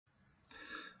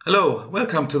Hello,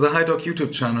 welcome to the HeiDoc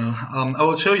YouTube channel. I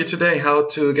will show you today how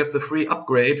to get the free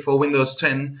upgrade for Windows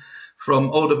 10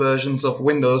 from older versions of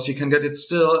Windows. You can get it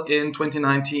still in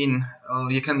 2019.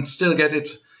 You can still get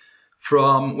it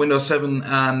from Windows 7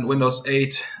 and Windows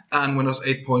 8 and Windows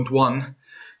 8.1.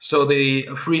 So the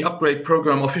free upgrade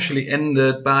program officially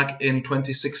ended back in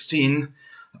 2016,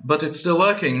 but it's still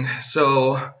working.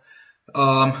 So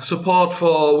support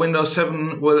for Windows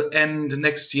 7 will end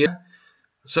next year.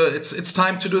 So it's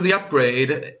time to do the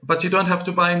upgrade, but you don't have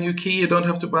to buy a new key, you don't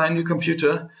have to buy a new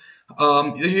computer.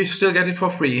 You still get it for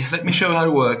free. Let me show you how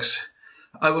it works.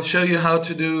 I will show you how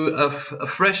to do a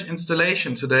fresh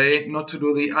installation today, not to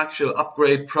do the actual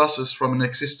upgrade process from an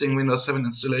existing Windows 7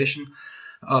 installation,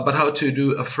 but how to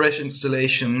do a fresh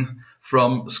installation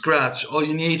from scratch. All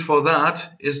you need for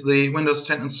that is the Windows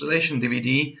 10 installation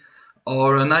DVD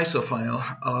or an ISO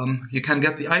file. You can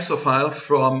get the ISO file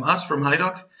from us, from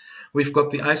HeiDoc. We've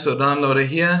got the ISO downloader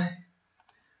here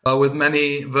with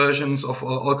many versions of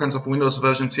all kinds of Windows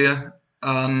versions here,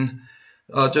 and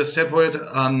just head for it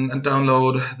and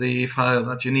download the file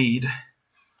that you need.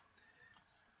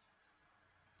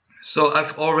 So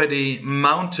I've already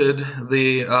mounted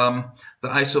the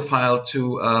ISO file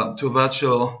to a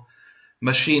virtual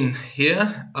machine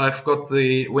here. I've got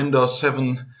the Windows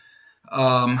 7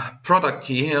 product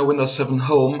key here, Windows 7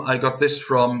 Home. I got this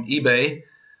from eBay.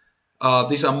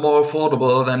 These are more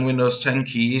affordable than Windows 10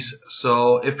 keys,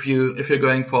 so if you're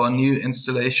going for a new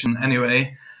installation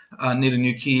anyway, need a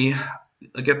new key,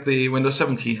 get the Windows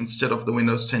 7 key instead of the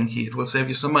Windows 10 key. It will save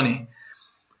you some money.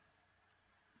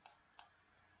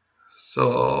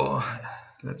 So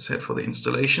let's head for the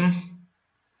installation,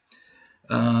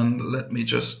 and let me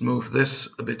just move this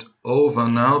a bit over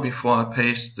now before I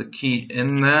paste the key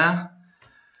in there.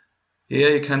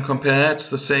 Here you can compare, it's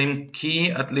the same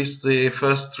key, at least the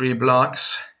first 3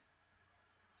 blocks.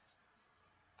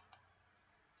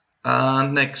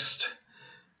 And next.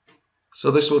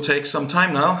 So this will take some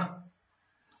time now.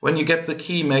 When you get the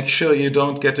key, make sure you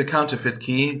don't get a counterfeit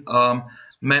key.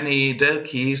 Many Dell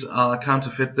keys are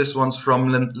counterfeit. This one's from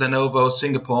Lenovo,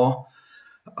 Singapore.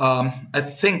 I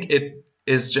think it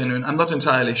is genuine. I'm not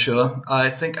entirely sure. I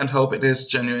think and hope it is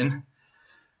genuine.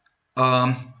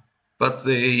 But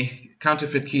the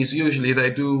counterfeit keys, usually they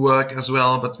do work as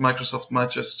well, but Microsoft might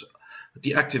just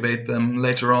deactivate them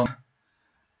later on.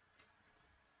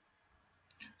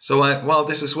 So while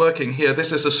this is working here,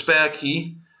 this is a spare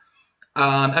key,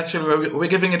 and actually we're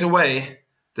giving it away.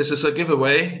 This is a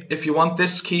giveaway. If you want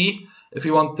this key, if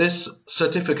you want this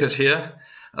certificate here,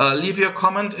 leave your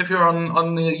comment. If you're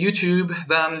on YouTube,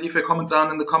 then leave your comment down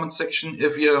in the comment section.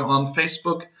 If you're on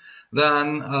Facebook,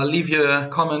 then leave your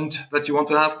comment that you want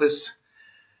to have this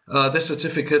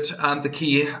certificate and the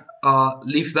key.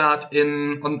 Leave that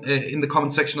in the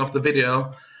comment section of the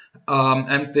video,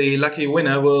 and the lucky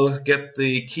winner will get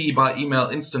the key by email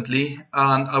instantly,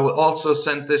 and I will also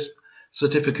send this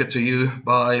certificate to you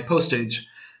by postage.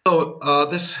 So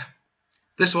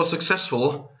this was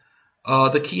successful.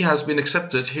 The key has been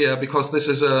accepted here because this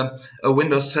is a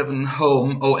Windows 7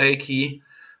 Home OA key.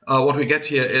 What we get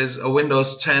here is a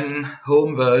Windows 10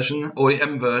 Home version,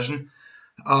 OEM version.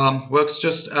 Works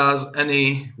just as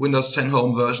any Windows 10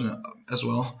 Home version as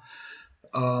well.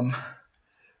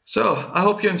 So I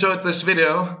hope you enjoyed this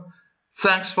video.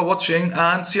 Thanks for watching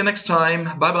and see you next time.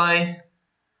 Bye bye.